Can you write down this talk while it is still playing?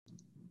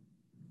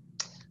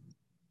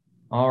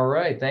All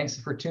right. Thanks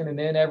for tuning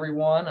in,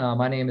 everyone.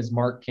 My name is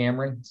Mark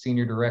Cameron,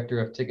 Senior Director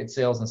of Ticket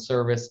Sales and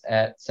Service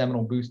at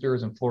Seminole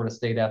Boosters and Florida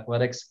State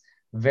Athletics.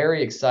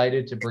 Very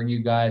excited to bring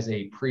you guys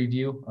a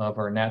preview of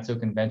our NATSO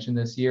convention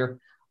this year.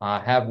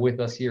 Have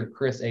with us here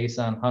Chris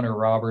Asa and Hunter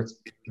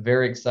Roberts.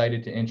 Very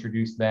excited to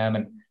introduce them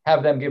and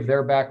have them give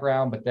their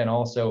background, but then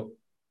also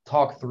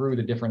talk through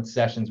the different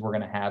sessions we're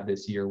going to have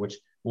this year, which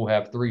we'll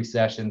have 3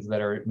 sessions that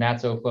are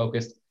NATSO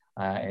focused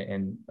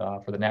and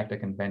for the NACDA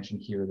convention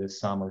here this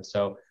summer.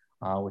 So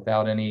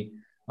without any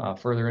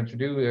further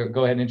introduce,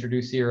 go ahead and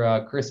introduce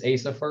here Chris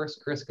Asa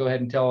first. Chris, go ahead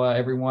and tell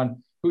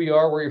everyone who you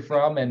are, where you're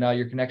from, and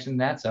your connection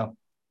to NATSO.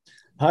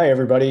 Hi,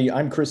 everybody.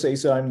 I'm Chris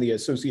Asa. I'm the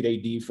Associate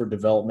AD for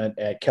Development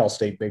at Cal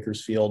State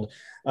Bakersfield.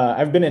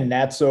 I've been in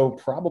NATSO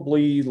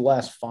probably the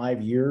last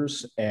 5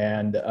 years,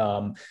 and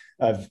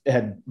I've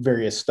had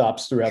various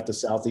stops throughout the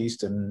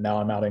Southeast, and now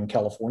I'm out in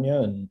California.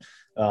 And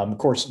of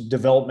course,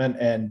 development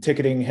and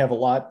ticketing have a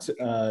lot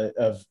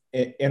of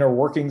inner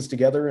workings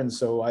together. And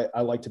so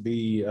I like to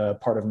be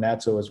part of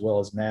NATSO as well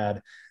as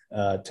NAD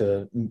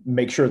to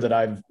make sure that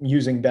I'm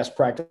using best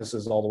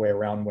practices all the way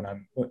around when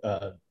I'm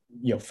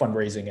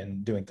fundraising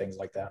and doing things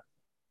like that.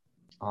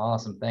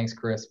 Awesome. Thanks,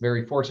 Chris.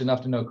 Very fortunate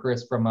enough to know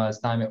Chris from his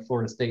time at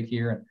Florida State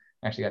here, and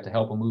actually got to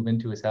help him move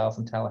into his house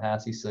in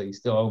Tallahassee. So you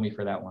still owe me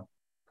for that one.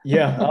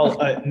 Yeah. I'll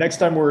next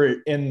time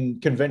we're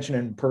in convention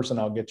in person,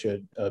 I'll get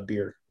you a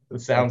beer.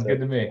 Sounds good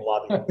to me.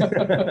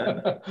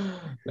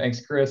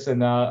 Thanks, Chris.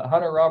 And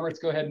Hunter Roberts,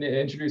 go ahead and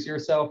introduce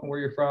yourself and where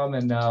you're from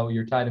and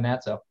your tie to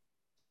NATSO.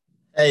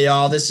 Hey,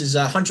 y'all. This is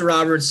Hunter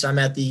Roberts. I'm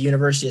at the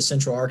University of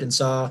Central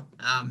Arkansas.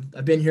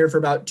 I've been here for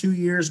about 2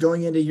 years,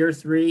 going into year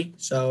 3.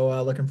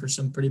 So looking for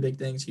some pretty big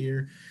things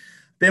here.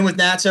 Been with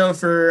NATSO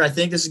for, I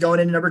think this is going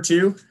into number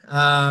 2.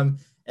 And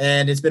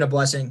it's been a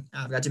blessing.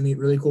 I've got to meet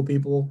really cool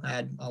people. I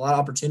had a lot of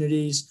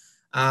opportunities.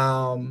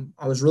 I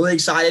was really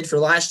excited for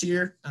last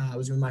year. It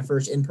was my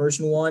first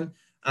in-person one.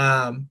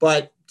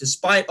 But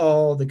despite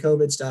all the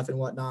COVID stuff and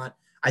whatnot,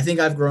 I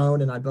think I've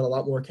grown and I've built a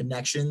lot more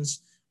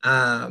connections.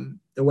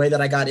 The way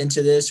that I got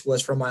into this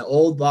was from my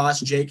old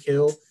boss, Jake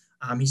Hill.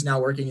 He's now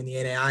working in the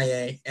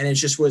NAIA, and it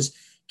just was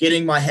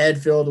getting my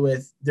head filled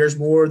with there's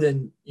more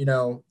than,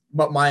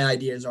 what my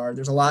ideas are.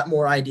 There's a lot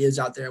more ideas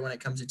out there when it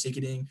comes to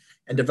ticketing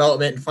and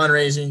development and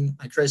fundraising,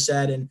 like Chris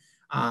said. And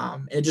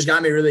it just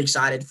got me really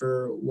excited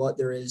for what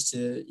there is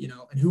to,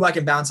 and who I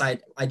can bounce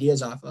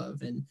ideas off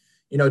of. And,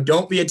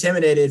 don't be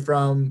intimidated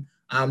from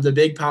the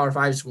big Power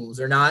 5 schools.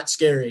 They're not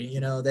scary.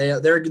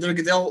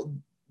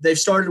 They've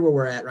started where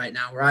we're at right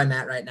now, where I'm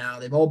at right now.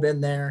 They've all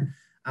been there.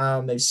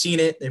 They've seen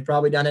it. They've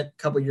probably done it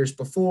a couple of years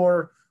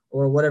before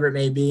or whatever it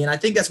may be. And I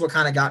think that's what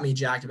kind of got me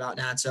jacked about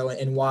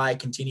NATSO and why I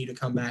continue to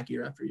come back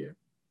year after year.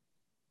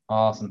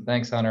 Awesome.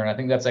 Thanks, Hunter. And I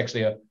think that's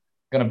actually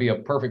going to be a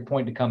perfect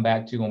point to come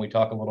back to when we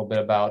talk a little bit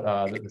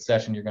about the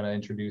session you're going to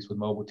introduce with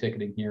mobile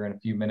ticketing here in a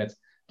few minutes,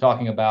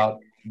 talking about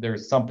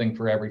there's something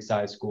for every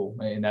size school.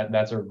 And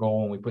that's our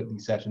goal when we put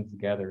these sessions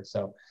together.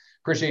 So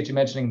appreciate you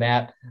mentioning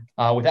that.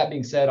 With that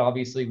being said,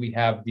 obviously we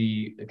have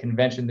the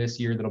convention this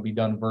year that'll be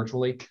done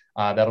virtually.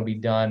 That'll be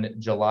done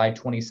July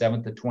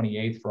 27th to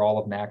 28th for all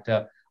of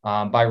NACDA.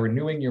 By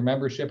renewing your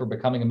membership or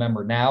becoming a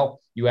member now,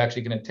 you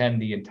actually can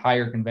attend the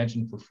entire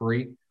convention for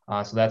free.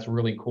 So that's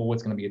really cool.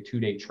 It's going to be a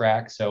 2-day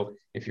track. So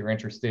if you're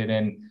interested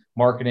in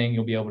marketing,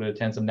 you'll be able to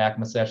attend some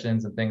NACMA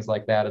sessions and things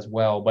like that as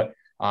well. But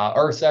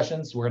our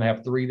sessions, we're going to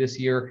have 3 this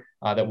year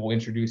that we'll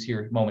introduce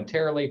here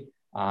momentarily.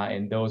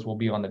 And those will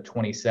be on the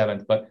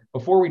 27th. But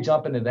before we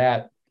jump into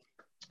that,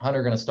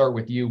 Hunter, going to start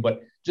with you,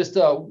 but just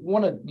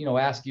want to,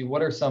 ask you,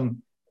 what are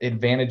some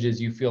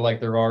advantages you feel like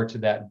there are to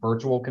that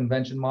virtual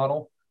convention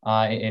model?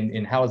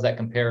 And how does that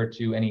compare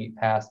to any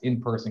past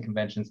in-person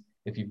conventions?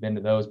 If you've been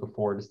to those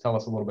before, just tell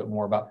us a little bit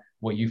more about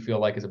what you feel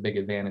like is a big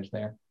advantage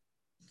there.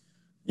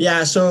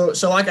 Yeah. So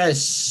like I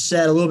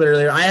said a little bit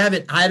earlier, I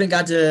haven't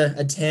got to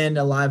attend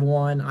a live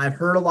one. I've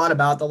heard a lot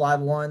about the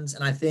live ones,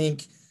 and I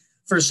think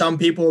for some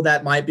people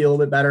that might be a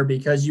little bit better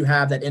because you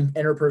have that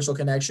interpersonal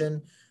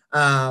connection.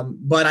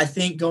 But I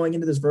think going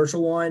into this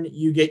virtual one,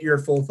 you get your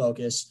full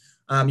focus.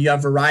 You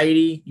have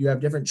variety, you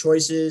have different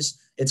choices.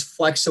 It's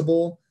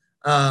flexible.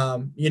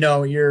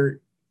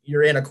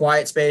 You're in a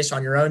quiet space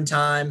on your own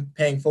time,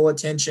 paying full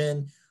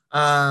attention.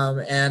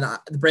 And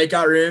the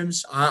breakout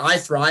rooms, I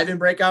thrive in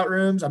breakout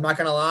rooms. I'm not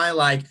going to lie.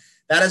 Like,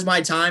 that is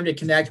my time to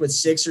connect with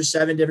 6 or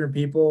 7 different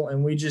people.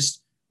 And we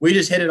just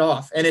hit it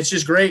off. And it's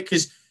just great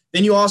because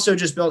then you also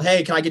just build,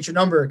 hey, can I get your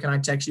number? Can I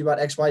text you about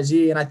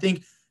XYZ? And I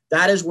think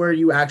that is where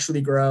you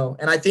actually grow.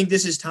 And I think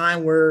this is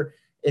time where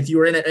if you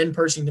were in an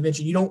in-person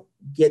convention, you don't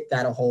get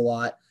that a whole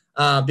lot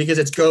because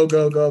it's go,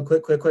 go, go,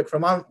 quick, quick, quick.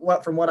 From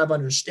what I've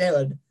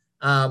understood,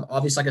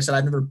 obviously, like I said,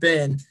 I've never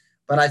been,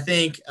 but I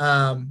think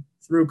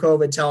through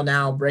COVID till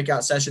now,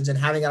 breakout sessions and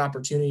having an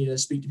opportunity to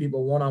speak to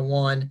people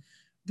one-on-one,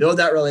 build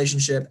that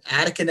relationship,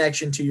 add a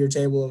connection to your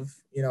table of,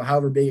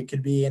 however big it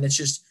could be. And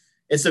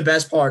it's the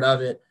best part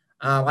of it.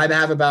 I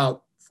have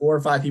about 4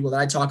 or 5 people that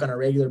I talk on a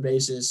regular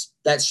basis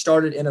that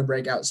started in a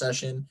breakout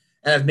session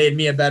and have made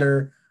me a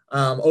better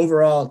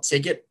overall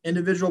ticket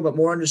individual, but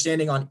more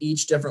understanding on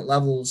each different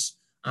levels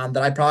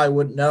that I probably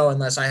wouldn't know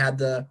unless I had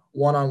the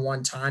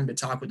one-on-one time to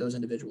talk with those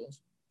individuals.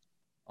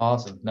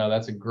 Awesome. No,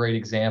 that's a great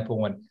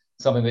example and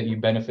something that you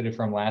benefited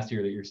from last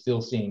year that you're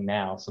still seeing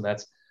now. So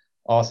that's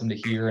awesome to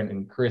hear.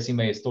 And Chris, you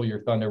may have stole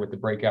your thunder with the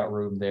breakout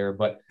room there,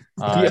 but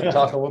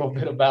talk a little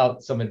bit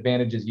about some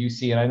advantages you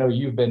see. And I know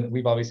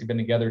we've obviously been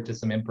together to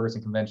some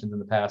in-person conventions in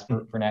the past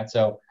for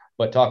NATSO,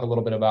 but talk a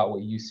little bit about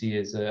what you see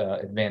as an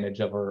advantage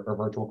of our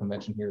virtual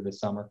convention here this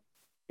summer.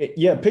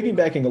 Yeah,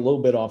 piggybacking a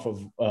little bit off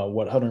of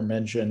what Hunter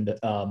mentioned,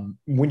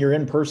 when you're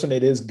in person,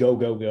 it is go,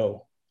 go,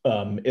 go.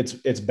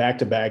 It's back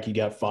to back. You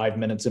got 5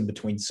 minutes in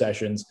between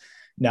sessions.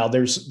 Now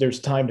there's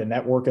time to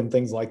network and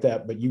things like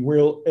that, but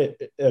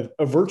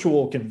a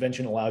virtual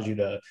convention allows you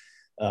to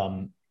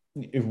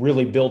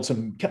really build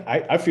some,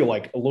 I feel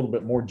like, a little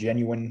bit more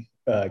genuine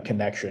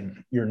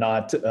connection. You're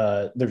not,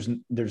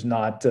 there's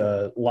not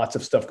lots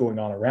of stuff going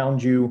on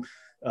around you.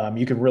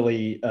 You can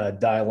really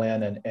dial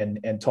in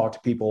and talk to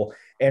people.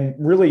 And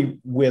really,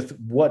 with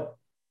what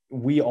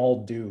we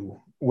all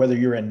do, whether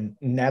you're in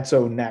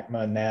NATSO,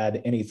 NACMA,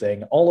 NAD,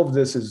 anything, all of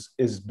this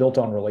is built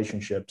on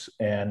relationships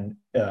and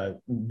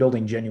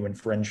building genuine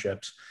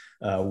friendships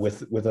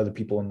with other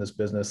people in this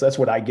business. That's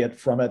what I get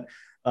from it.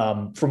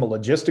 From a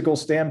logistical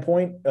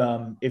standpoint,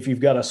 if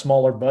you've got a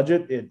smaller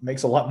budget, it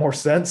makes a lot more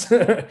sense,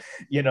 to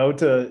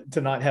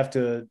not have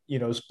to,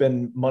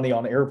 spend money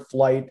on air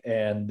flight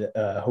and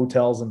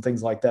hotels and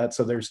things like that.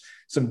 So there's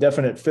some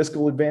definite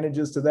fiscal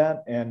advantages to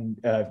that. And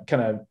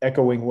kind of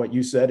echoing what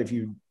you said, if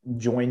you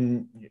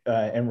join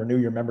and renew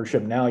your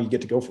membership now, you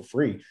get to go for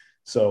free.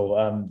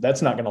 So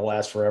that's not going to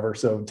last forever.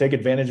 So take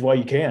advantage while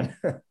you can.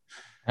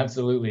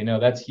 Absolutely. No,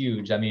 that's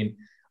huge. I mean,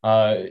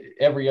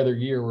 every other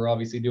year, we're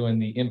obviously doing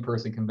the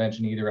in-person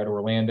convention either at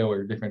Orlando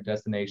or different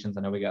destinations.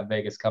 I know we got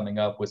Vegas coming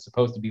up, was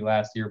supposed to be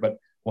last year, but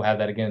we'll have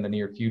that again in the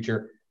near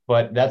future.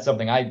 But that's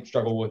something I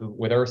struggle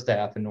with our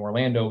staff in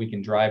Orlando. We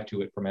can drive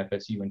to it from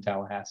FSU and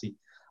Tallahassee.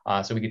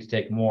 So we get to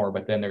take more.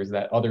 But then there's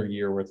that other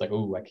year where it's like,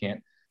 oh, I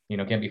can't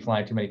be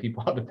flying too many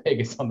people out to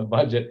Vegas on the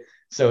budget.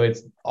 So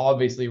it's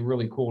obviously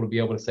really cool to be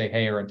able to say,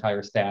 hey, our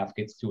entire staff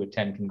gets to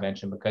attend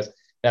convention, because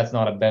that's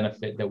not a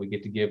benefit that we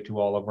get to give to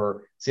all of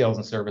our sales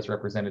and service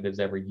representatives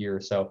every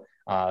year. So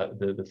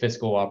the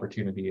fiscal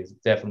opportunity is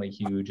definitely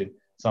huge, and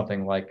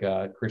something like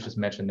Chris just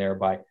mentioned there,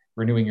 by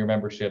renewing your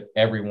membership,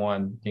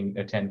 everyone can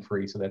attend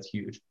free. So that's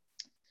huge.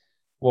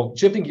 Well,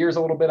 shifting gears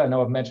a little bit, I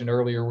know I've mentioned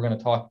earlier, we're going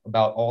to talk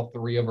about all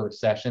three of our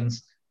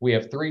sessions. We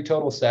have 3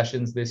 total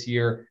sessions this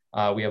year.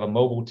 We have a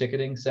mobile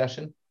ticketing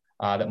session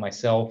that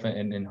myself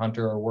and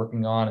Hunter are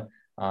working on.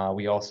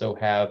 We also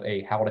have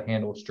a how to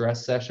handle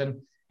stress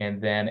session, and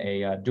then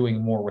a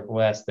doing more with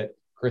less that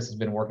Chris has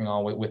been working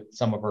on with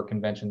some of our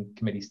convention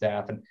committee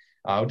staff. And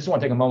I just want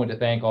to take a moment to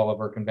thank all of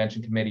our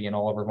convention committee and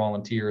all of our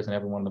volunteers and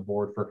everyone on the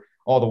board for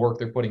all the work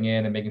they're putting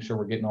in and making sure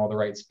we're getting all the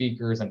right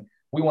speakers. And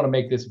we want to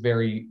make this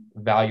very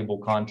valuable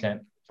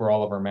content for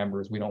all of our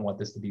members. We don't want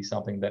this to be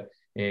something that,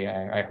 hey,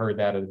 I heard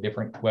that at a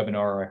different webinar,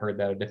 or I heard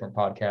that at a different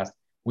podcast.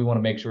 We want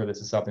to make sure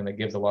this is something that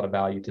gives a lot of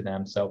value to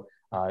them. So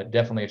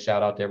definitely a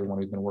shout out to everyone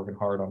who's been working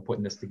hard on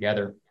putting this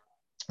together.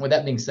 With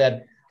that being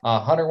said,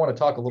 Hunter, I want to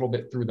talk a little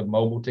bit through the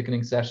mobile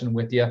ticketing session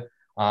with you.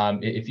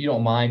 If you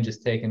don't mind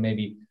just taking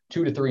maybe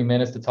 2 to 3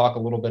 minutes to talk a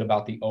little bit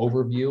about the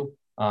overview,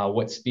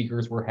 what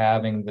speakers we're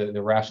having,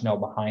 the rationale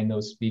behind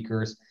those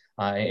speakers,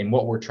 and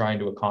what we're trying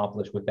to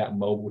accomplish with that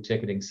mobile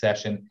ticketing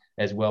session,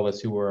 as well as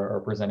who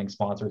our presenting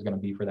sponsor is going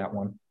to be for that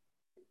one.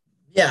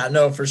 Yeah,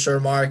 no, for sure,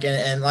 Mark.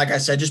 And like I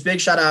said, just big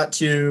shout out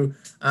to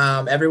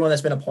everyone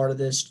that's been a part of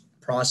this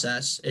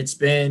process. It's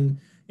been,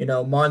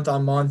 month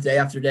on month, day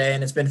after day,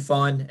 and it's been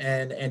fun.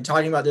 And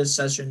talking about this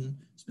session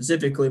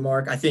specifically,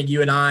 Mark, I think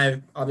you and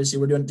I, obviously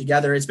we're doing it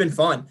together. It's been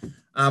fun.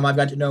 I've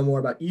got to know more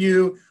about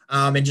you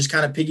and just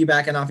kind of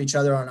piggybacking off each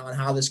other on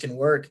how this can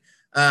work.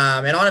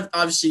 And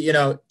obviously,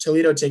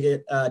 Toledo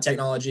Ticket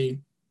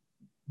Technology,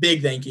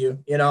 big thank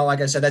you.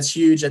 Like I said, that's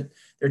huge that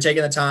they're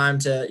taking the time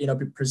to,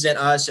 present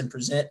us and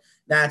present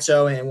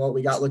NATSO and what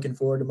we got looking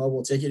forward to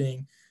mobile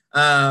ticketing.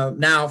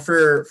 Now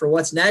for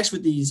what's next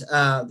with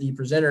the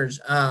presenters,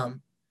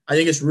 I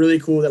think it's really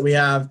cool that we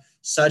have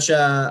such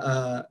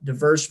a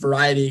diverse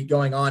variety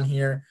going on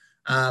here.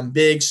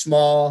 Big,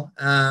 small,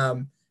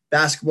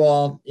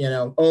 basketball,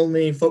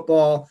 only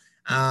football.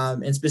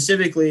 And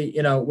specifically,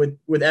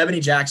 with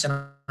Ebony Jackson,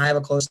 I have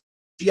a close,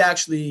 she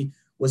actually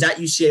was at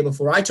UCA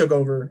before I took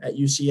over at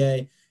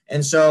UCA.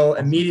 And so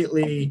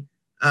immediately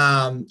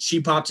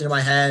she popped into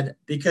my head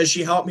because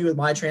she helped me with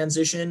my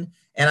transition.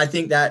 And I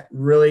think that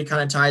really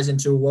kind of ties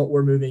into what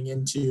we're moving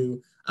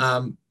into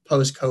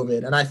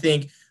post-COVID. And I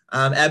think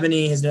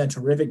Ebony has done a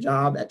terrific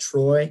job at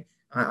Troy.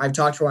 I've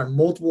talked to her on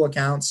multiple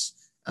accounts,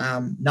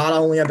 not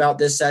only about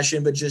this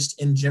session, but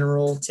just in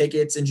general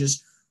tickets and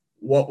just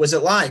what was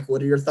it like?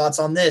 What are your thoughts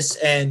on this?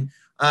 And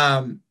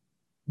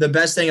the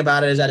best thing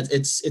about it is that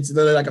it's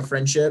literally like a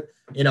friendship.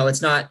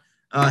 It's not,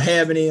 hey,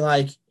 Ebony,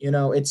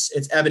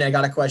 it's Ebony, I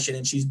got a question,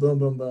 and she's boom,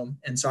 boom, boom.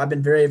 And so I've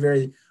been very,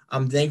 very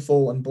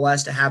thankful and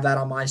blessed to have that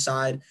on my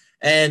side,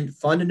 and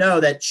fun to know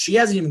that she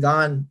hasn't even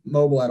gone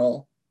mobile at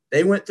all.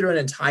 They went through an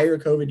entire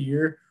COVID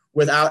year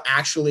without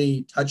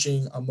actually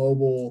touching a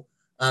mobile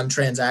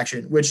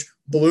transaction, which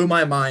blew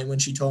my mind when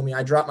she told me.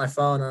 I dropped my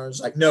phone and I was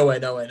like, no way,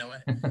 no way, no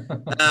way.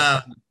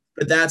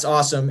 But that's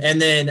awesome.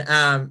 And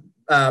then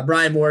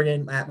Brian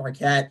Morgan at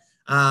Marquette,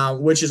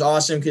 which is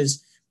awesome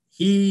because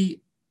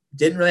he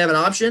didn't really have an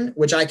option,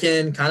 which I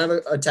can kind of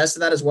attest to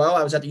that as well.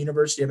 I was at the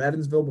University of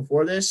Evansville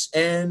before this,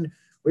 and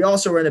we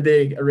also were in a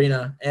big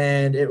arena,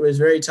 and it was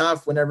very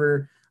tough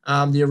whenever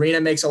the arena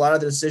makes a lot of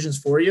the decisions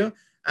for you.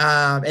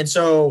 And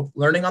so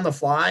learning on the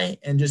fly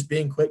and just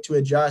being quick to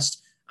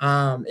adjust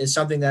is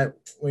something that,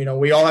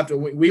 we all have to,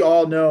 we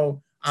all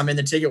know in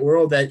the ticket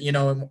world that,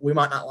 we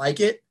might not like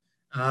it,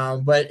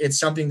 but it's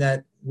something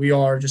that we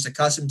are just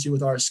accustomed to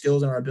with our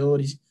skills and our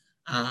abilities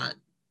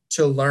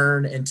to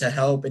learn and to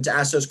help and to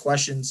ask those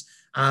questions.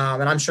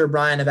 And I'm sure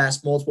Brian have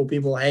asked multiple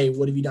people, hey,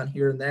 what have you done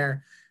here and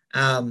there?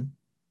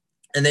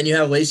 And then you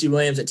have Lacey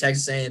Williams at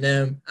Texas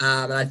A&M.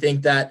 And I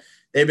think that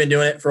they've been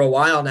doing it for a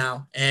while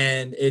now,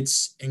 and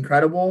it's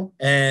incredible.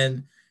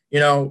 And,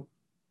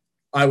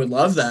 I would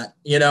love that,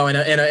 in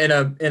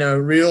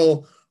a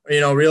real,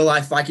 real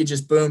life, if I could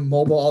just boom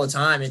mobile all the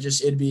time,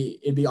 it'd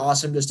be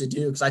awesome just to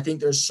do. Cause I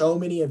think there's so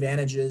many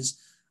advantages.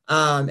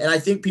 And I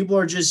think people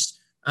are just,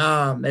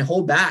 they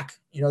hold back,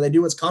 they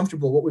do what's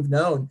comfortable, what we've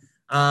known.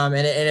 And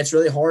it's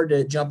really hard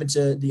to jump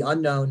into the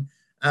unknown.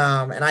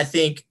 And I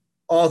think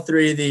all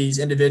three of these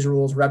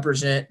individuals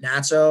represent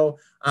NATSO,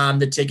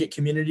 the ticket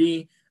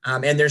community,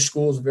 and their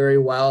schools very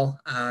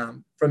well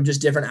from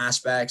just different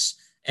aspects.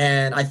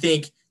 And I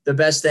think the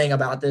best thing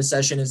about this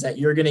session is that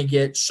you're going to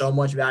get so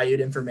much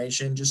valued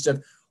information just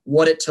of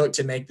what it took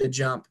to make the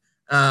jump,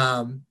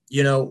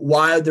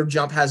 why the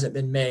jump hasn't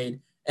been made,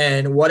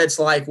 and what it's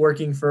like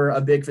working for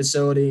a big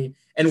facility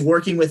and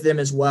working with them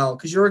as well.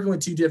 Because you're working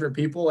with two different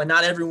people, and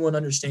not everyone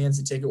understands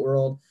the ticket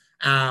world.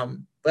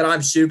 But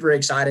I'm super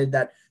excited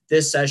that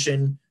this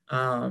session,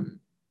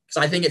 because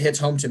I think it hits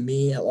home to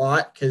me a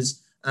lot,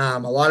 because a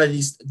lot of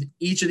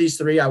each of these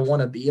three, I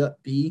want to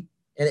be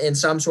in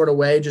some sort of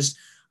way, just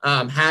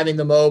having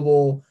the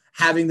mobile,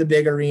 having the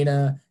big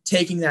arena,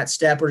 taking that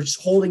step, or just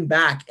holding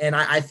back. And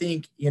I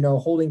think,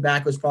 holding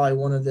back was probably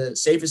one of the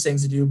safest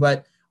things to do,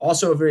 but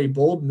also a very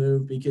bold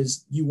move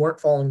because you weren't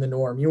following the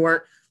norm. You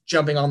weren't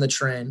jumping on the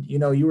trend.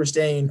 You were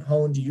staying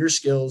honed to your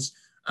skills,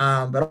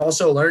 but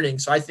also learning.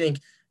 So I think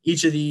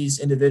each of these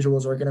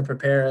individuals are going to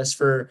prepare us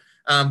for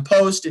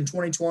post in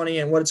 2020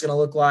 and what it's going to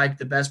look like,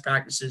 the best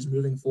practices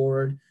moving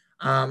forward.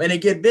 And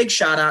again, big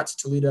shout out to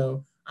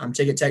Toledo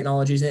Ticket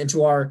Technologies and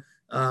to our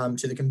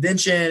to the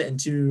convention and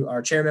to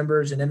our chair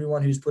members and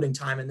everyone who's putting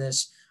time in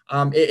this.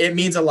 It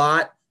means a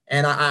lot.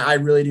 And I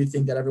really do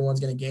think that everyone's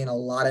going to gain a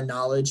lot of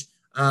knowledge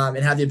and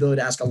have the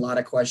ability to ask a lot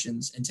of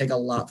questions and take a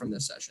lot from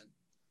this session.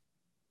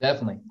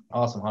 Definitely.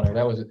 Awesome, Hunter.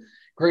 That was a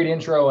great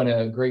intro and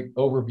a great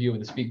overview of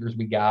the speakers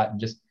we got, and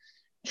just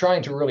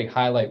trying to really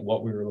highlight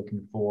what we were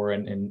looking for.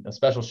 And a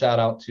special shout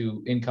out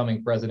to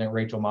incoming President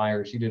Rachel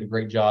Myers. She did a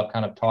great job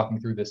kind of talking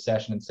through this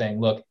session and saying,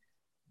 look,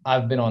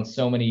 I've been on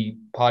so many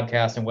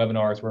podcasts and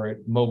webinars where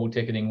mobile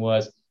ticketing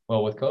was,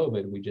 well, with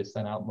COVID, we just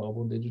sent out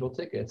mobile digital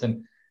tickets.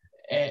 And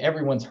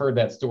everyone's heard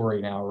that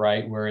story now,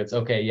 right? Where it's,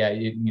 okay, yeah,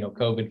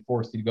 COVID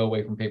forced you to go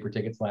away from paper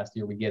tickets last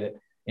year. We get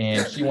it.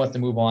 And she wants to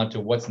move on to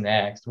what's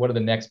next. What are the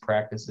next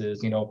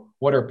practices?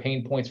 What are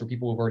pain points for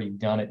people who've already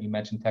done it? You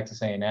mentioned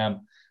Texas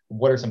A&M.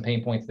 What are some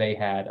pain points they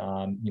had?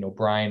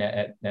 Brian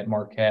at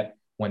Marquette,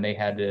 when they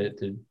had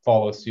to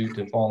follow suit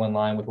to fall in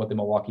line with what the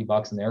Milwaukee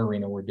Bucks and their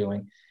arena were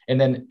doing. And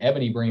then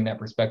Ebony bringing that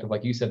perspective,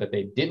 like you said, that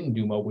they didn't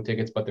do mobile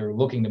tickets, but they're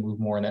looking to move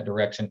more in that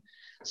direction.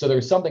 So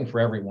there's something for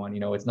everyone.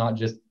 It's not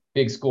just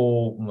big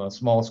school,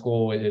 small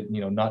school,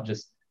 not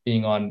just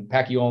being on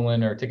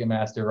Paciolan or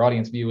Ticketmaster or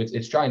Audience View.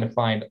 It's trying to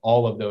find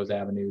all of those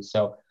avenues.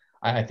 So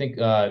I think,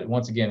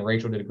 once again,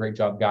 Rachel did a great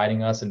job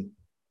guiding us, and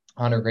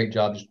Hunter, great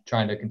job just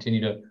trying to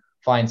continue to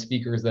find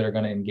speakers that are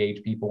going to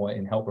engage people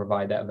and help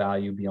provide that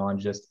value beyond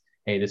just,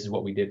 hey, this is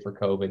what we did for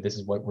COVID. This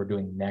is what we're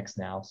doing next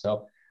now.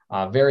 So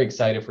very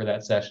excited for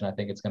that session. I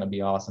think it's going to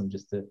be awesome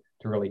just to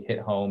really hit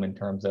home in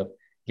terms of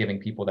giving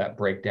people that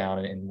breakdown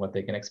and what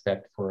they can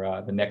expect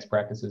for the next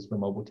practices for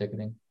mobile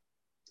ticketing.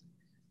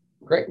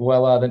 Great.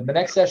 Well, the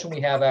next session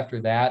we have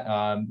after that,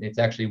 it's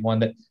actually one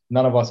that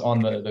none of us on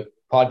the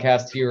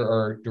podcast here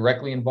are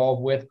directly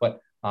involved with, but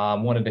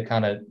wanted to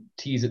kind of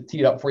tee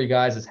it up for you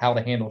guys, is how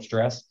to handle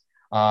stress.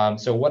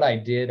 So what I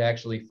did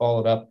actually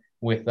followed up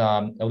with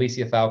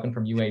Alicia Falcon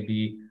from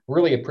UAB.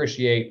 Really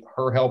appreciate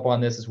her help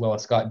on this, as well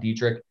as Scott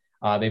Dietrich.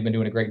 They've been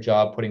doing a great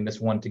job putting this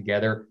one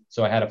together.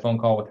 So I had a phone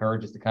call with her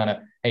just to kind of,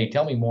 hey,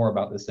 tell me more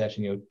about this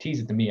session.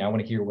 Tease it to me. I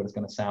want to hear what it's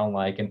going to sound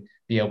like and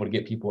be able to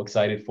get people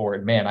excited for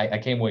it. Man, I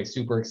came away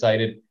super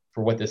excited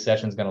for what this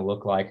session is going to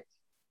look like.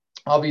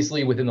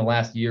 Obviously, within the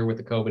last year with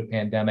the COVID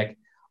pandemic,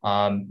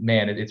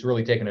 it's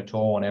really taken a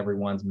toll on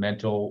everyone's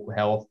mental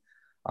health.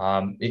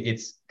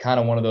 It's kind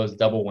of one of those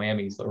double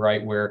whammies,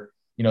 right? Where,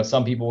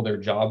 some people, their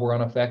job were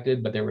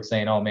unaffected, but they were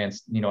saying, oh man,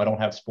 I don't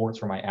have sports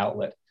for my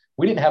outlet.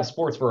 We didn't have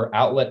sports for our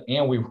outlet,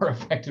 and we were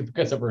affected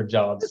because of our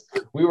jobs.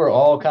 We were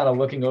all kind of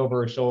looking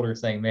over our shoulder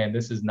saying, man,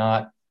 this is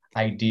not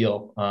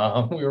ideal.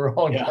 We were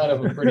all in Yeah. kind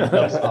of a pretty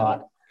tough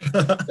spot.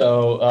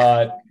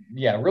 So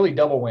yeah, really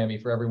double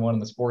whammy for everyone in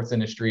the sports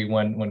industry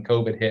when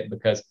COVID hit,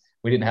 because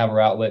we didn't have our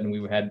outlet and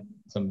we had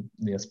some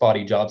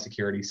spotty job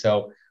security.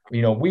 So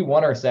we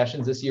want our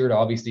sessions this year to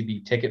obviously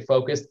be ticket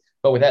focused.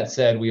 But with that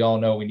said, we all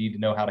know we need to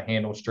know how to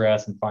handle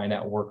stress and find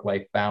that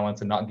work-life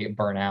balance and not get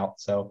burnt out.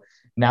 So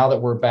now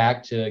that we're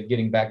back to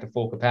getting back to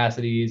full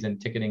capacities and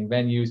ticketing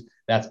venues,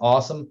 that's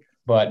awesome.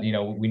 But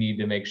we need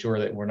to make sure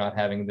that we're not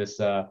having this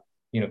kind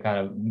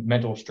of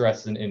mental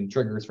stress and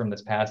triggers from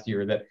this past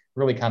year that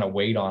really kind of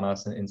weighed on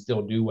us and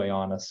still do weigh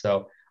on us.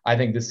 So I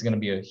think this is going to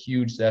be a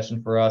huge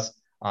session for us.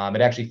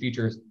 It actually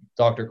features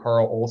Dr.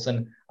 Carl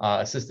Olson,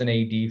 Assistant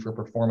AD for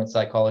Performance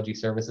Psychology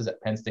Services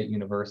at Penn State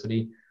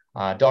University.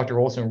 Dr.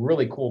 Olson,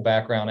 really cool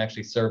background,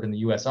 actually served in the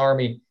U.S.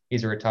 Army.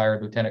 He's a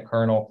retired lieutenant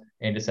colonel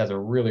and just has a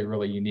really,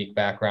 really unique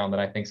background that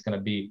I think is going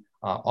to be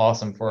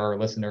awesome for our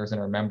listeners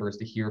and our members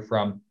to hear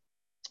from.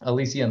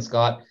 Alicia and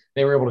Scott,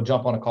 they were able to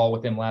jump on a call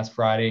with him last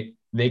Friday.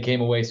 They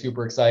came away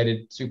super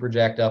excited, super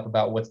jacked up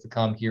about what's to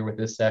come here with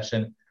this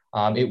session.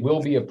 It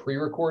will be a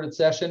pre-recorded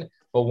session,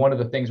 but one of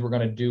the things we're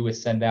going to do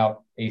is send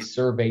out a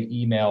survey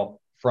email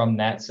from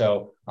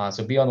NATSO.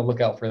 So be on the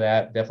lookout for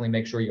that. Definitely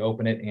make sure you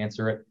open it,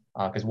 answer it,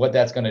 because what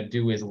that's going to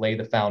do is lay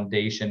the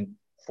foundation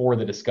for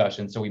the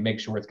discussion. So we make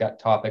sure it's got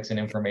topics and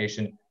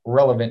information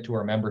relevant to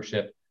our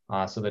membership,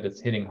 so that it's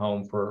hitting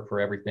home for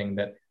everything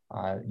that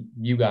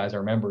you guys,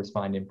 our members,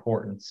 find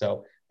important.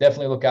 So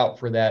definitely look out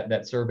for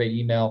that survey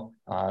email.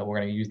 We're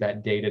going to use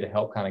that data to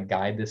help kind of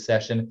guide this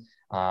session.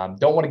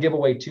 Don't want to give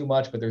away too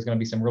much, but there's going to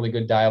be some really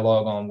good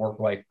dialogue on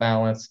work-life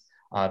balance.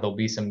 There'll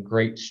be some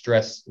great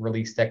stress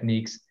release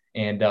techniques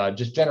and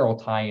just general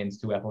tie-ins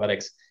to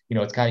athletics.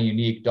 It's kind of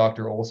unique.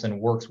 Dr. Olson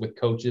works with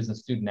coaches and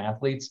student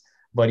athletes,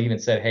 but even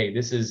said, hey,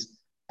 this is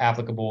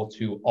applicable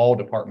to all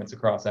departments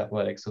across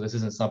athletics. So this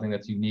isn't something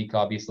that's unique,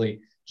 obviously,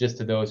 just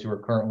to those who are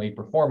currently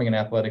performing in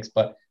athletics,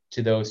 but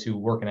to those who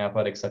work in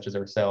athletics, such as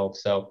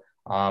ourselves. So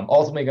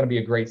ultimately going to be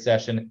a great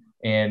session.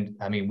 And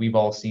I mean, we've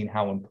all seen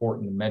how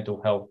important the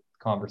mental health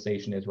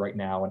conversation is right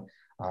now.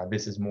 And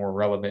this is more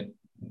relevant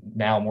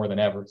now more than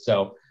ever.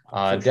 So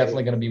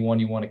definitely going to be one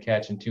you want to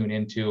catch and tune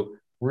into.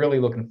 Really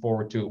looking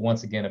forward to it.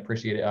 Once again,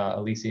 appreciate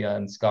Alicia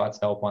and Scott's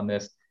help on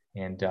this,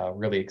 and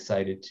really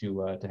excited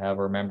to have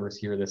our members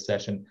here this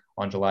session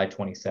on July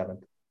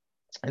 27th.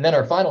 And then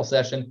our final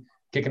session,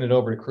 kicking it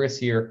over to Chris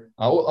here.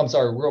 I'm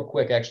sorry, real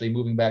quick, actually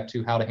moving back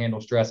to how to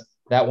handle stress.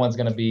 That one's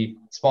going to be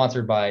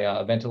sponsored by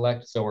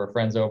Eventelect. So we're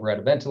friends over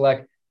at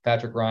Eventelect.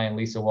 Patrick Ryan,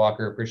 Lisa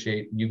Walker,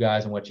 appreciate you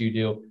guys and what you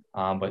do,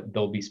 but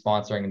they'll be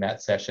sponsoring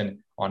that session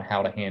on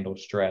how to handle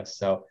stress.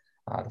 So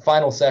the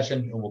final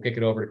session, and we'll kick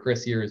it over to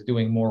Chris here, is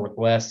doing more with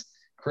less.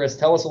 Chris,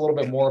 tell us a little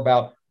bit more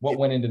about what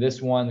went into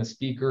this one, the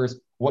speakers,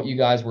 what you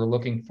guys were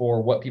looking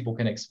for, what people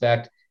can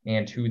expect,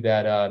 and who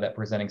that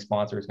presenting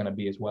sponsor is going to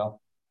be as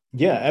well.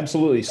 Yeah,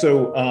 absolutely.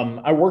 So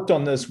I worked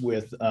on this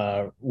with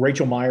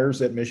Rachel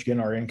Myers at Michigan,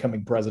 our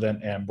incoming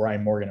president, and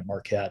Brian Morgan at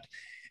Marquette.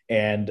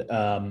 And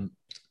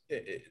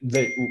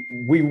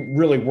we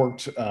really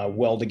worked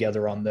well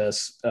together on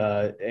this.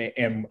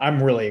 And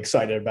I'm really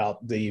excited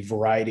about the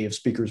variety of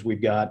speakers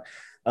we've got.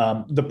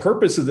 The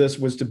purpose of this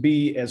was to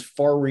be as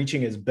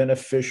far-reaching, as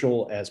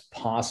beneficial as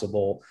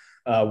possible,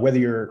 whether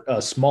you're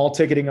a small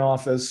ticketing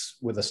office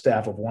with a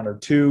staff of 1 or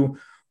 2,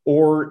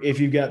 or if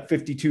you've got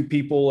 52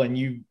 people and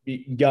you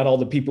got all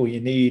the people you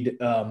need.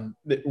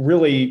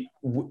 Really,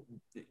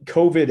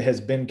 COVID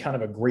has been kind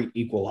of a great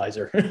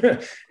equalizer,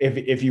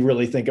 if you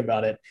really think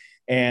about it.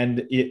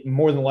 And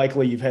more than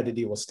likely, you've had to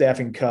deal with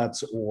staffing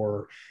cuts,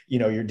 or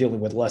you're dealing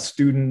with less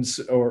students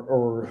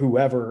or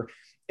whoever.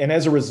 And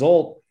as a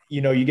result,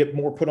 you get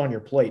more put on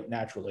your plate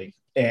naturally.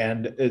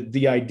 And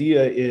the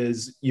idea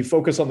is you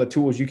focus on the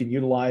tools you can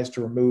utilize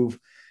to remove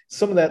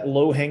some of that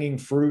low-hanging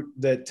fruit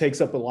that takes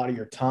up a lot of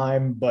your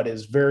time, but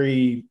is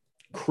very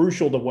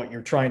crucial to what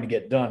you're trying to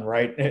get done,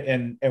 right?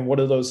 And what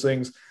are those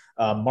things?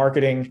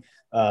 Marketing,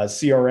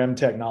 CRM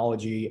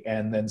technology,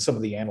 and then some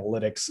of the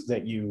analytics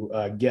that you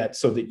get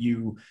so that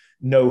you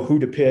know who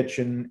to pitch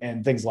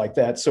and things like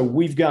that. So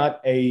we've got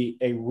a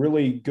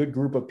really good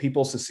group of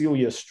people.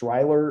 Cecilia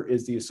Stryler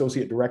is the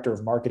Associate Director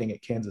of Marketing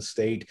at Kansas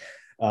State.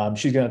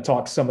 She's going to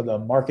talk some of the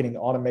marketing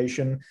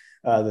automation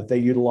that they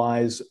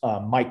utilize.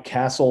 Mike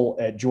Castle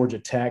at Georgia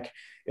Tech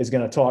is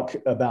going to talk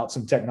about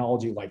some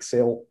technology like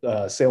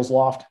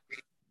SalesLoft.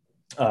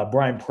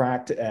 Brian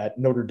Pracht at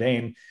Notre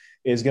Dame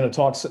is going to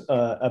talk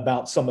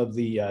about some of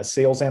the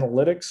sales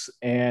analytics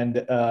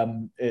and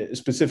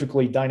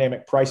specifically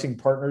Dynamic Pricing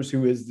Partners,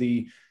 who is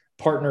the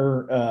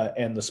partner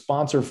and the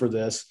sponsor for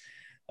this.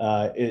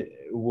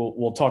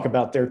 We'll talk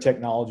about their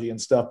technology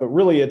and stuff, but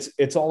really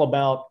it's all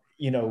about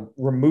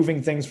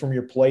removing things from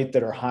your plate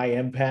that are high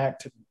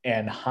impact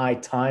and high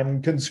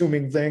time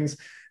consuming things,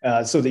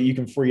 so that you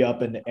can free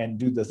up and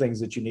do the things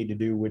that you need to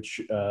do, which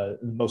the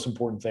most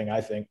important thing,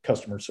 I think,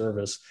 customer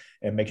service,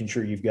 and making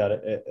sure you've got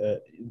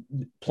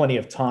plenty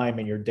of time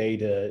in your day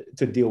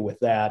to deal with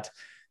that.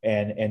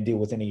 and deal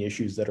with any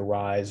issues that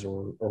arise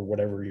or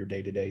whatever your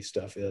day-to-day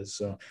stuff is.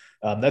 So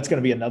that's going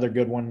to be another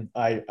good one.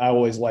 I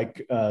always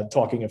like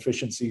talking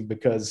efficiency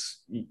because,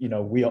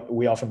 we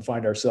often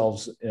find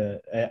ourselves,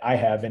 I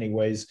have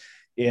anyways,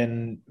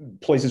 in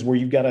places where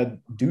you've got to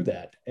do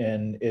that.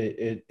 And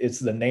it's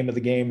the name of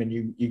the game, and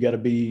you got to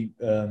be,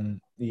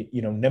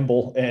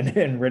 nimble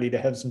and ready to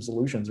have some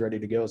solutions ready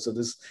to go. So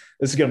this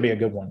is going to be a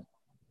good one.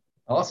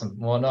 Awesome.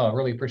 Well, no, I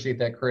really appreciate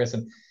that, Chris.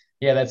 And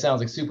yeah, that sounds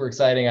like super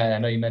exciting. I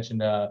know you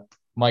mentioned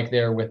Mike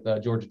there with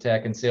Georgia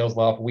Tech and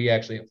SalesLoft. We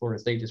actually at Florida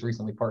State just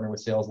recently partnered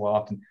with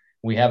SalesLoft, and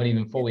we haven't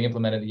even fully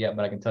implemented it yet.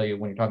 But I can tell you,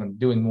 when you're talking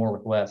doing more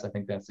with less, I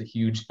think that's a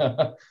huge,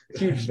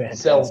 huge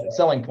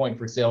selling point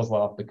for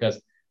SalesLoft, because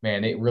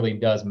man, it really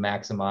does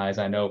maximize.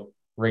 I know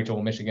Rachel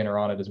and Michigan are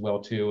on it as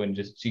well too, and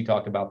she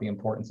talked about the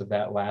importance of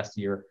that last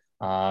year.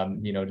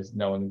 Just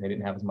knowing they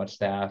didn't have as much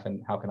staff,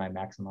 and how can I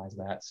maximize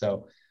that?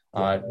 So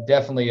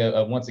definitely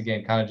once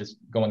again, kind of just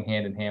going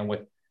hand in hand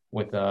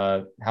with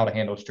how to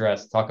handle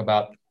stress. Talk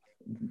about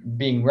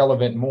being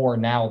relevant more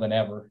now than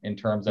ever in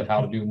terms of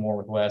how to do more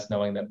with less,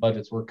 knowing that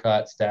budgets were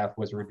cut, staff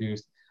was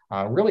reduced.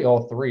 Really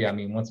all three. I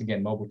mean, once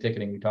again, mobile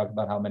ticketing, we talked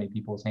about how many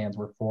people's hands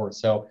were forced.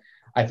 So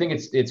I think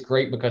it's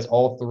great because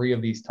all three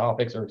of these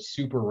topics are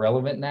super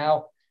relevant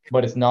now,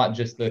 but it's not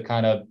just the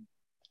kind of,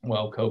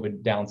 well,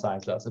 COVID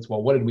downsized us. It's,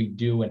 well, what did we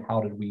do and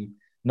how did we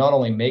not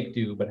only make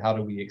do, but how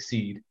do we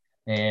exceed?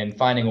 And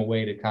finding a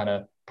way to kind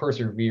of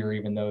persevere,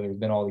 even though there's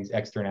been all these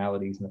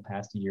externalities in the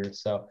past year.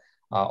 So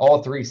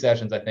all three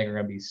sessions, I think, are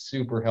going to be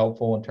super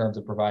helpful in terms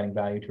of providing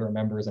value to our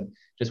members, and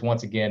just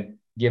once again,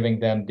 giving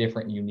them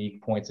different,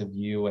 unique points of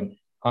view. And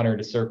Hunter,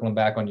 to circling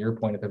back on your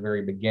point at the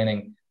very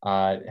beginning,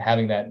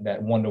 having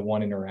that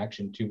one-to-one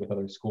interaction too with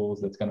other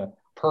schools that's going to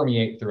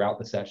permeate throughout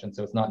the session.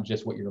 So it's not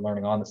just what you're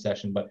learning on the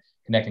session, but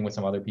connecting with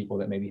some other people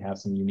that maybe have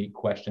some unique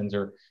questions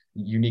or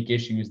unique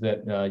issues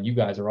that you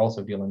guys are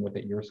also dealing with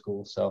at your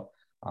school. So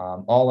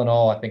all in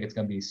all, I think it's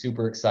going to be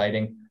super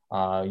exciting.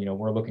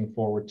 We're looking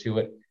forward to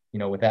it.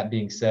 With that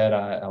being said,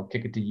 I'll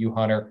kick it to you,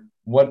 Hunter.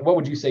 What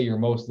would you say you're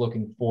most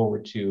looking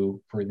forward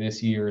to for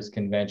this year's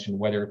convention,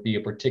 whether it be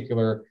a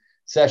particular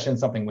session,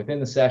 something within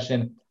the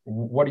session?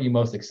 What are you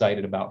most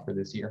excited about for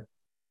this year?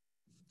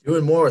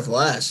 Doing more with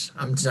less.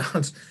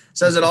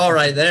 Says it all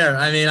right there.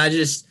 I mean, I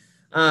just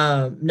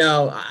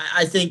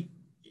I think,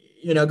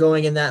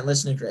 going in that and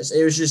listening to Chris,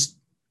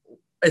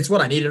 it's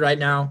what I needed right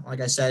now.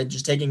 Like I said,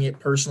 just taking it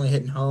personally,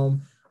 hitting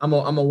home. I'm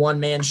a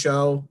one-man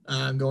show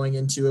going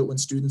into it when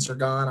students are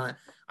gone.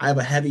 I have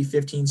a heavy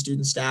 15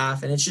 student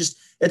staff, and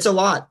it's a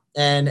lot.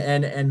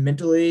 And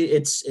mentally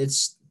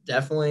it's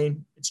definitely,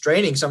 it's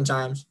draining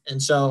sometimes.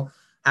 And so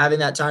having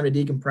that time to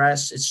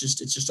decompress, it's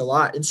just a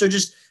lot. And so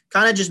just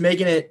kind of just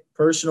making it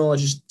personal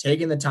and just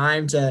taking the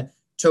time to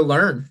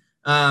learn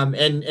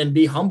and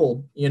be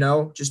humbled,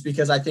 just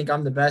because I think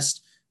I'm the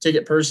best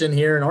ticket person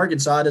here in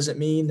Arkansas doesn't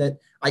mean that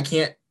I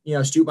can't,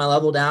 stoop my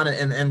level down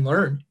and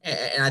learn.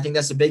 And I think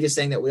that's the biggest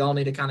thing that we all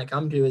need to kind of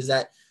come to, is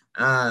that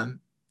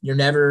you're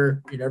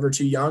never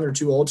too young or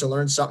too old to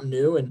learn something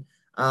new. And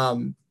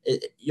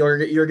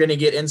you're going to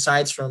get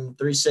insights from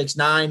 3, 6,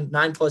 9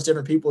 plus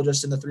different people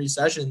just in the 3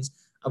 sessions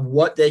of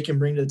what they can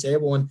bring to the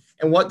table and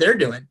what they're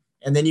doing.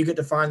 And then you get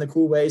to find the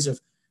cool ways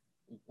of,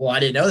 well, I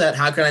didn't know that.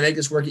 How can I make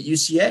this work at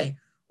UCA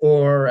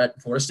or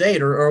at Florida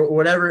State or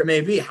whatever it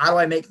may be? How do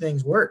I make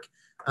things work?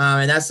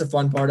 And that's the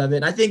fun part of it.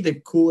 And I think the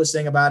coolest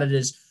thing about it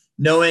is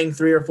knowing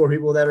 3 or 4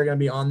 people that are going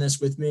to be on this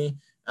with me,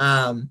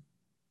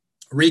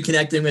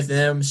 reconnecting with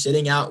them,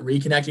 sitting out,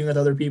 reconnecting with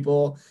other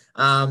people,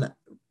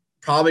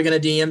 probably going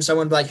to DM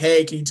someone like,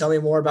 hey, can you tell me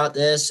more about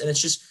this? And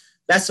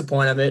that's the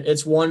point of it.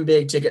 It's one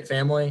big ticket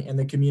family, and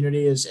the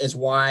community is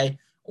why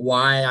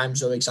I'm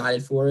so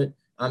excited for it.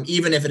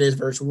 Even if it is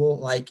virtual,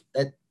 like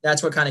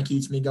that's what kind of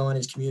keeps me going,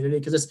 is community,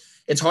 because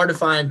it's hard to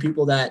find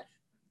people that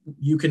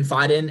you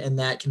confide in and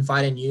that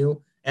confide in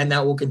you, and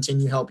that will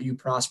continue to help you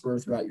prosper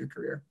throughout your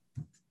career.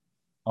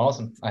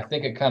 Awesome. I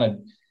think it kind of,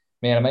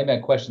 man, I might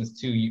have questions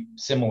too,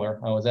 similar.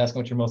 I was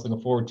asking what you're most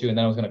looking forward to, and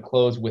then I was going to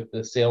close with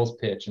the sales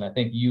pitch. And I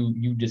think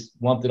you just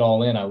lumped it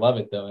all in. I love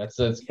it though. It's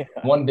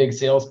one big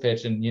sales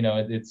pitch, and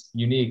it's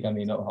unique. I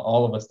mean,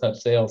 all of us touch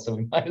sales, so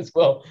we might as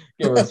well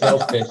give her a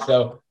sales pitch.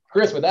 So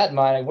Chris, with that in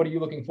mind, what are you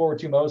looking forward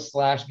to most?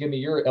 / give me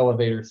your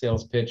elevator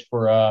sales pitch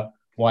for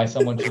why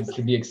someone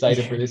should be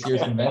excited for this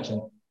year's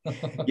convention.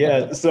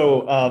 Yeah.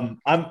 So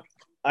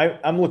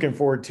I'm looking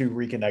forward to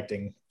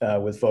reconnecting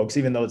with folks,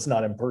 even though it's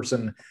not in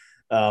person.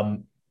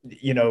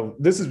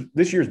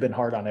 This year's been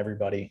hard on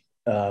everybody.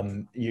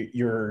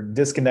 You're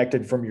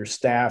disconnected from your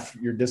staff.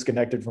 You're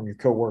disconnected from your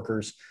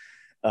coworkers.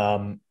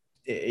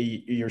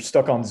 You're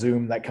stuck on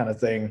Zoom, that kind of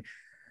thing.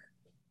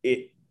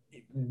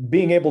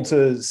 Being able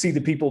to see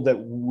the people that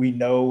we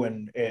know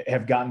and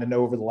have gotten to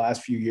know over the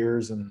last few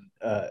years. And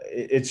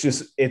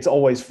it's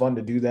always fun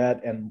to do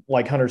that. And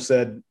like Hunter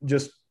said,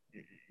 just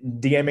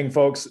DMing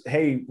folks,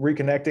 hey,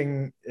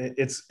 reconnecting,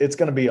 it's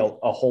going to be a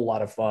whole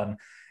lot of fun.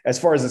 As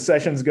far as the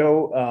sessions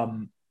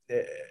go,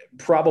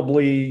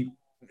 probably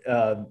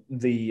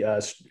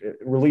the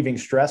relieving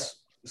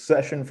stress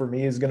session for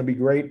me is going to be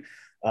great.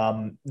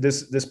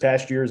 This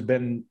past year has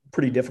been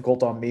pretty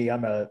difficult on me.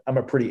 I'm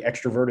a pretty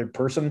extroverted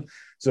person,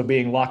 so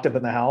being locked up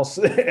in the house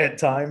at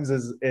times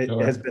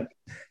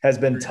has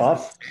been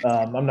tough.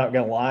 I'm not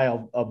gonna lie,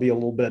 I'll be a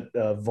little bit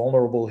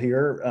vulnerable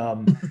here,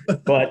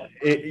 but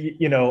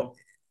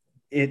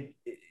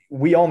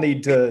we all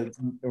need to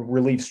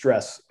relieve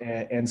stress,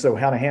 and so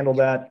how to handle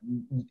that,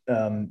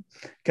 kind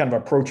of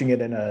approaching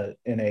it in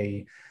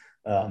a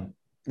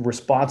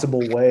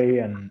responsible way,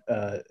 and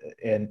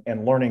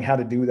learning how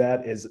to do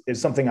that is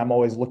something I'm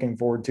always looking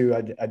forward to.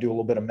 I do a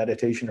little bit of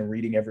meditation and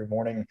reading every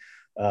morning,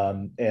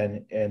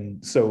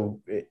 and so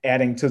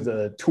adding to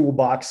the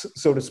toolbox,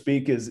 so to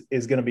speak, is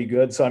going to be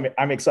good. So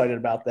I'm excited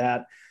about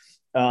that.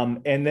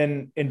 And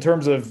then in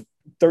terms of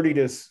 30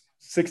 to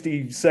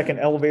 60-second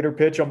elevator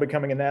pitch on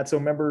becoming a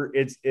NATSO member,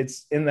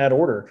 it's in that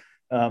order.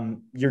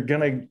 You're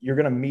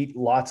gonna meet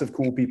lots of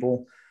cool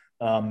people.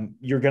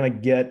 You're going to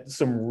get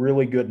some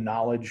really good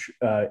knowledge.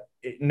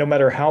 No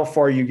matter how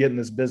far you get in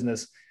this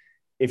business,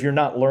 if you're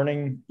not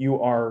learning,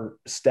 you are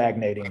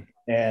stagnating.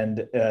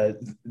 And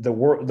the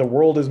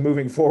world is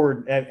moving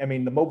forward. I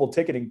mean, the mobile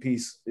ticketing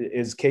piece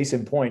is case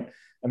in point.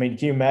 I mean,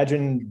 can you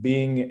imagine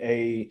being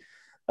a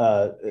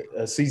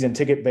season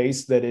ticket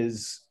base that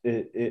is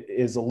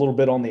a little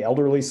bit on the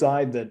elderly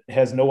side, that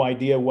has no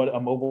idea what a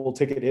mobile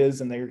ticket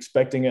is, and they're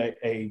expecting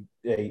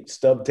a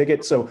stub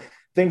ticket? So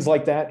things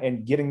like that,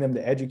 and getting them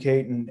to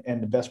educate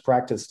and the best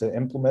practice to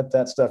implement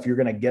that stuff, you're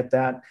going to get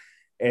that.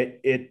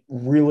 It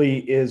really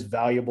is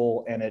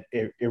valuable, and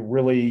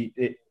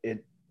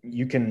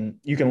you can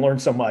learn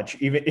so much.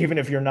 Even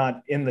if you're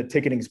not in the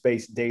ticketing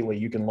space daily,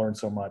 you can learn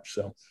so much.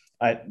 So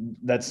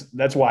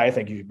that's why I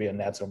think you should be a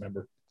NATSO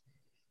member.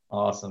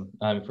 Awesome.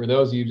 For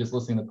those of you just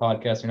listening to the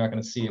podcast, you're not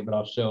going to see it, but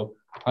I'll show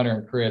Hunter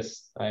and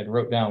Chris. I had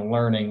wrote down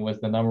learning was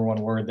the number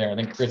one word there. I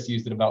think Chris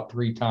used it about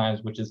 3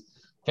 times, which is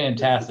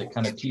fantastic.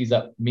 Kind of tease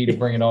up me to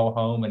bring it all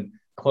home and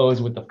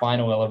close with the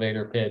final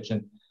elevator pitch.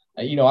 And,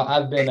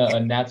 I've been a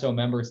NATSO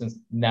member since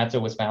NATSO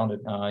was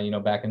founded,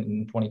 back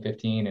in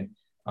 2015.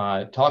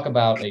 And talk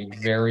about a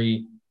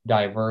very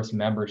diverse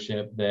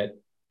membership that,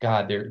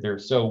 God, they're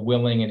so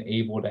willing and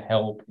able to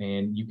help,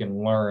 and you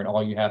can learn.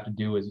 All you have to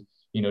do is,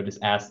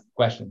 just ask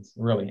questions,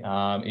 really.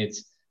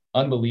 It's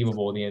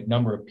unbelievable the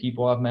number of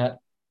people I've met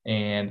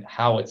and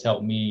how it's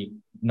helped me,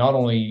 not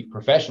only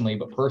professionally,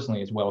 but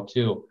personally as well,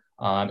 too.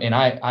 And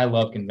I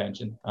love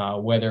convention,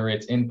 whether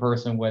it's in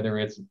person, whether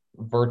it's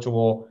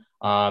virtual.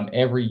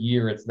 Every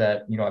year it's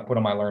that, I put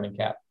on my learning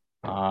cap.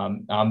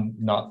 I'm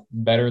not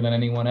better than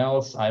anyone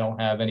else. I don't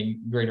have any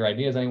greater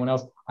ideas than anyone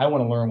else. I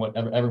want to learn what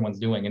everyone's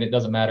doing. And it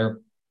doesn't matter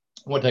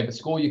what type of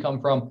school you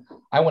come from.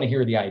 I want to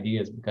hear the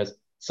ideas, because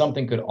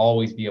something could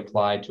always be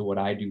applied to what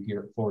I do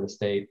here at Florida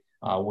State,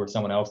 where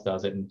someone else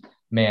does it. And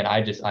man,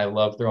 I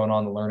love throwing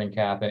on the learning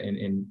cap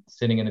and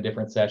sitting in the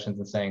different sessions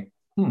and saying,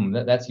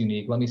 that's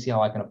unique. Let me see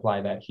how I can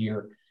apply that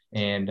here.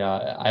 And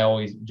I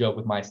always joke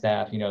with my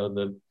staff,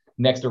 the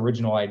next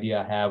original idea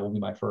I have will be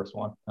my first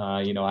one.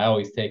 I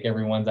always take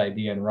everyone's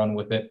idea and run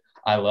with it.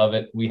 I love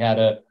it. We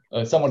had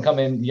someone come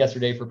in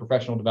yesterday for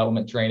professional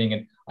development training,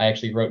 and I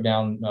actually wrote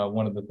down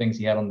one of the things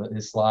he had on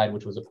his slide,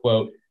 which was a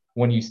quote: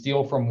 "When you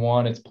steal from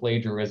one, it's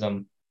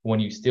plagiarism. When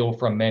you steal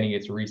from many,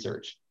 it's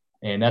research."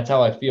 And that's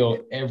how I feel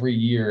every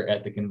year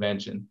at the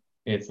convention.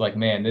 It's like,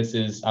 man,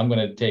 I'm going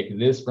to take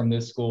this from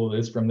this school,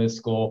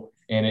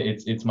 and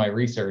it's my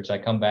research. I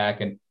come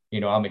back and,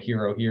 I'm a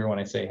hero here when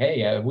I say,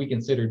 hey, we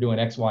consider doing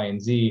X, Y,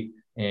 and Z.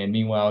 And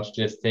meanwhile, it's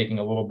just taking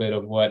a little bit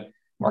of what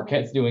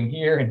Marquette's doing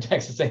here and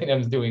Texas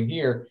A&M's doing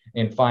here,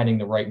 and finding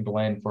the right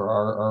blend for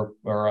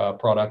our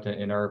product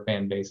and our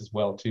fan base as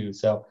well, too.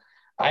 So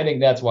I think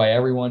that's why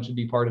everyone should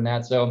be part of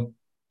NATSO.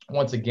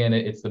 Once again,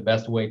 it's the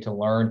best way to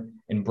learn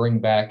and bring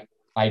back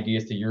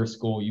ideas to your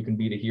school. You can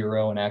be the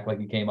hero and act like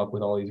you came up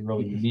with all these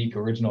really unique,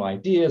 original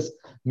ideas.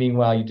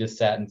 Meanwhile, you just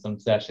sat in some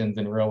sessions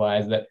and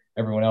realized that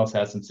everyone else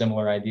has some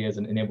similar ideas,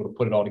 and able to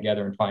put it all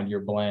together and find your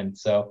blend.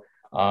 So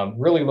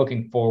really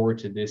looking forward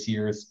to this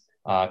year's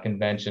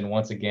convention.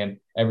 Once again,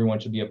 everyone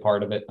should be a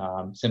part of it.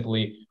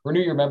 Simply renew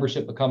your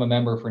membership, become a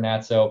member for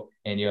NATSO,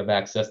 and you have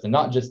access to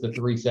not just the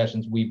 3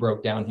 sessions we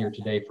broke down here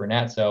today for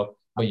NATSO,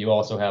 but you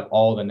also have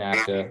all the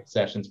NACDA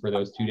sessions for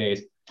those 2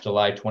 days,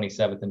 July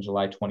 27th and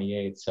July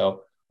 28th.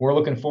 So we're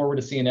looking forward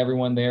to seeing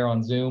everyone there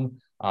on Zoom.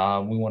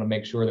 We want to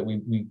make sure that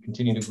we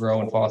continue to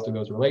grow and foster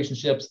those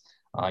relationships.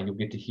 You'll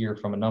get to hear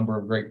from a number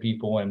of great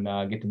people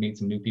and get to meet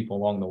some new people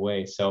along the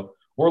way. So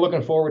we're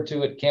looking forward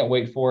to it. Can't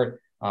wait for it.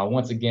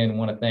 Once again,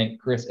 want to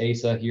thank Chris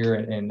Asa here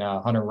and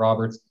Hunter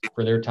Roberts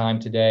for their time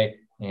today.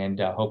 And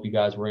hope you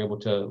guys were able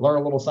to learn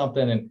a little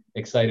something and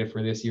excited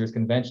for this year's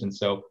convention.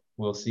 So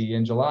we'll see you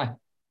in July.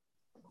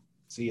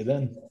 See you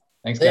then.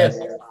 Thanks, guys.